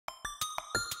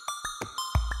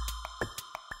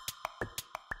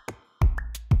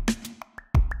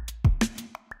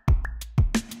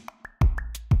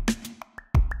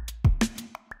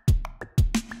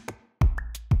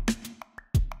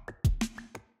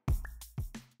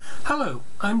Hello,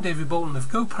 I'm David Bolton of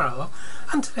Go Parallel,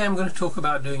 and today I'm going to talk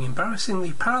about doing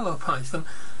embarrassingly parallel Python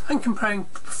and comparing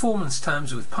performance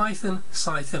times with Python,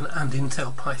 Cython and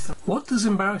Intel Python. What does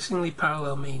embarrassingly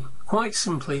parallel mean? Quite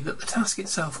simply that the task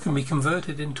itself can be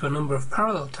converted into a number of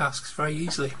parallel tasks very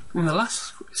easily. In the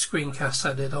last screencast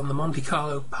I did on the Monte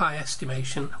Carlo pi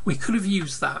estimation, we could have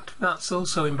used that. That's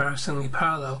also embarrassingly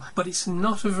parallel, but it's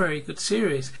not a very good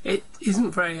series. It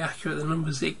isn't very accurate, the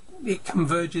numbers. It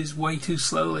converges way too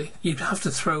slowly. You'd have to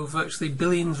throw virtually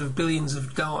billions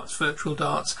of darts, virtual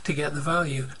darts, to get the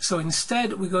value. So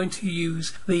instead we're going to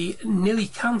use the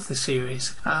Nilly-Cantha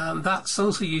series. That's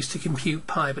also used to compute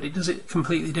pi, but it does it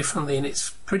completely differently, and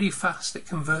it's pretty fast at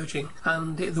converging.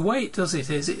 And the way it does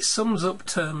it is it sums up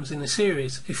terms in a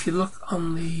series. If you look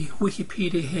on the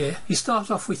Wikipedia here, you start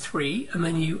off with 3 and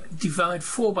then you divide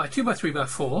 4 by 2 by 3 by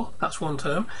 4, that's one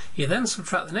term. You then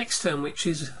subtract the next term, which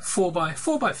is 4 by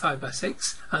 4 by 5 by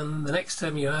 6, and the next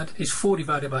term you add is 4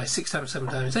 divided by 6 times 7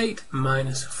 times 8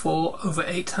 minus 4 over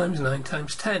 8 times 9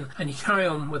 times 10, and you carry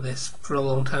on with this for a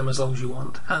long time, as long as you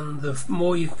want, and the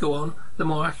more you go on, the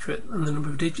more accurate and the number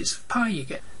of digits of pi you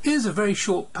get. Here's a very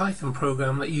short Python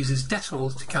program that uses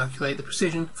decimals to calculate the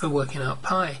precision for working out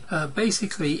pi.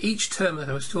 Basically, each term that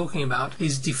I was talking about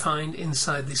is defined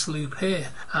inside this loop here,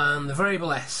 and the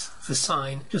variable s for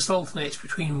sign just alternates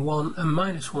between 1 and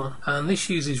 -1, and this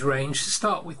uses range to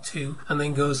start with 2 and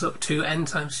then goes up to n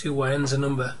times 2, where n's a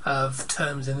number of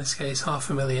terms, in this case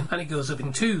 500,000, and it goes up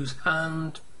in 2s,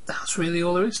 and that's really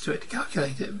all there is to it to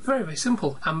calculate it. Very, very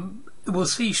simple. We'll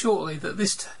see shortly that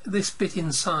this bit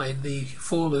inside the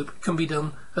for loop can be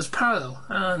done as parallel,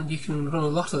 and you can run a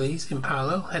lot of these in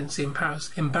parallel, hence the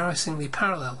embarrassingly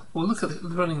parallel. We'll look at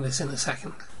running this in a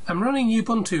second. I'm running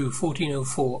Ubuntu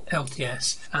 14.04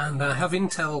 LTS, and I have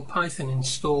Intel Python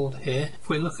installed here. If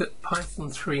we look at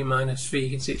Python 3 minus v, you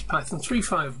can see it's Python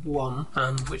 3.5.1,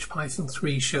 and which Python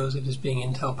 3 shows it as being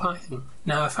Intel Python.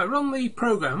 Now if I run the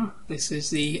program, this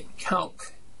is the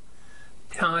calc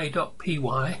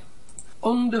pi.py,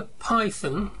 under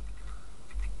Python,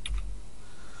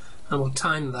 and we'll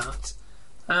time that,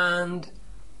 and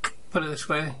put it this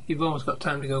way, you've almost got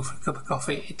time to go for a cup of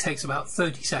coffee. It takes about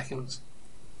 30 seconds.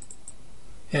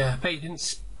 Yeah, I bet you didn't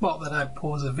spot that I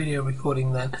paused the video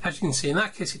recording then. As you can see, in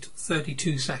that case it took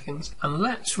 32 seconds. And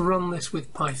let's run this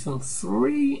with Python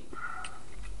 3.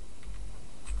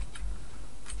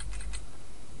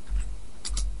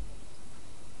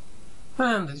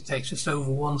 And it takes just over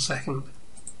 1 second.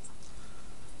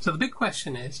 So the big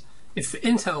question is, if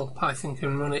Intel Python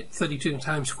can run it 32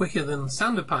 times quicker than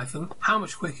standard Python, how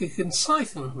much quicker can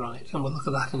Cython run it? And we'll look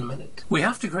at that in a minute. We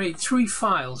have to create 3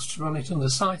 files to run it under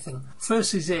Cython.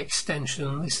 First is the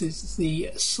extension. This is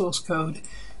the source code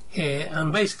here,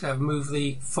 and basically I've moved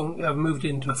it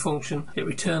into a function. It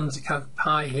returns the calc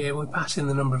pi here. We pass in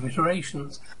the number of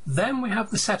iterations. Then we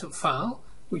have the setup file,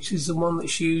 which is the one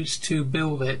that's used to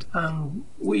build it, and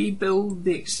we build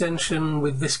the extension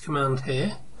with this command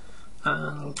here.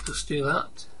 And I'll just do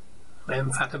that.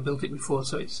 In fact, I built it before,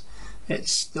 so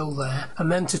it's still there.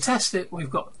 And then to test it, we've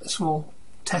got a small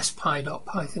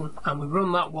testpy.python, and we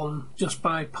run that one just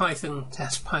by Python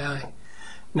testpy.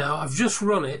 Now I've just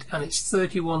run it, and it's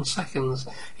 31 seconds.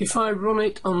 If I run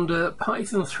it under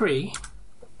Python 3,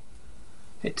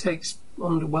 it takes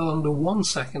well under 1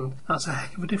 second. That's a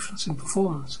heck of a difference in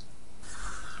performance.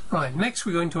 Right, next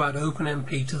we're going to add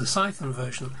OpenMP to the Cython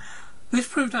version. This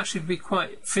proved actually to be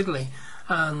quite fiddly,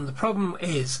 and the problem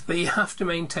is that you have to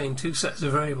maintain 2 sets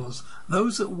of variables,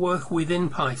 those that work within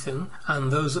Python and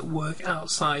those that work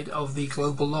outside of the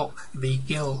global lock, the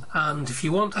GIL. And if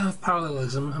you want to have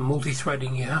parallelism and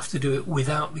multi-threading, you have to do it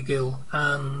without the GIL,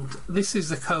 and this is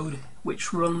the code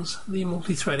which runs the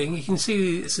multi-threading. You can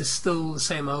see this is still the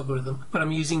same algorithm, but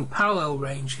I'm using parallel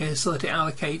range here so that it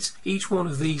allocates each one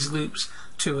of these loops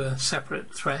to a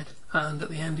separate thread, and at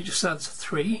the end it just adds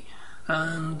 3.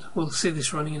 And we'll see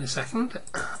this running in a second.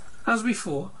 As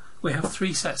before, we have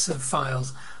 3 sets of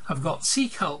files. I've got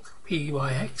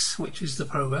ccalc.pyx, which is the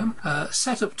program,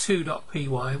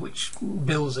 setup2.py, which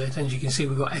builds it, and as you can see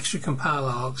we've got extra compile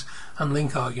args and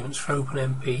link arguments for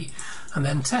OpenMP, and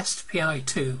then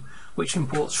testpy2, which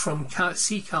imports from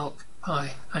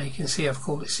ccalc.py, and you can see I've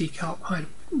called it ccalc.py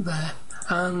there.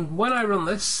 And when I run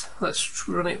this, let's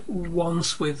run it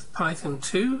once with Python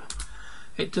 2.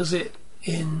 It does it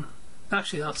in,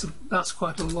 actually that's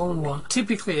quite a long one,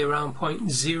 typically around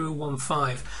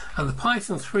 0.015, and the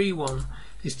Python 3 one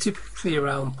is typically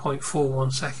around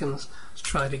 0.41 seconds. Let's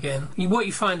try it again. What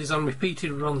you find is on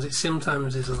repeated runs it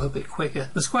sometimes is a little bit quicker.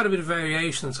 There's quite a bit of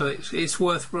variation, so it's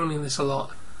worth running this a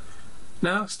lot.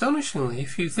 Now, astonishingly,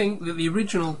 if you think that the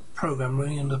original program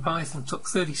running under Python took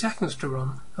 30 seconds to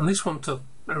run, and this one took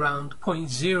around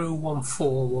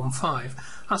 0.01415,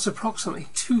 that's approximately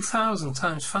 2,000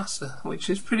 times faster, which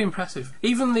is pretty impressive.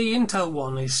 Even the Intel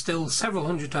one is still several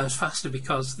hundred times faster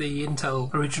because the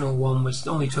Intel original one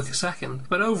only took a second.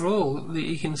 But overall,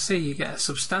 you can see you get a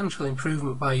substantial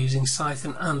improvement by using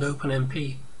Cython and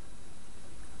OpenMP.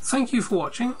 Thank you for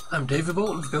watching. I'm David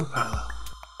Bolton of Go Parallel.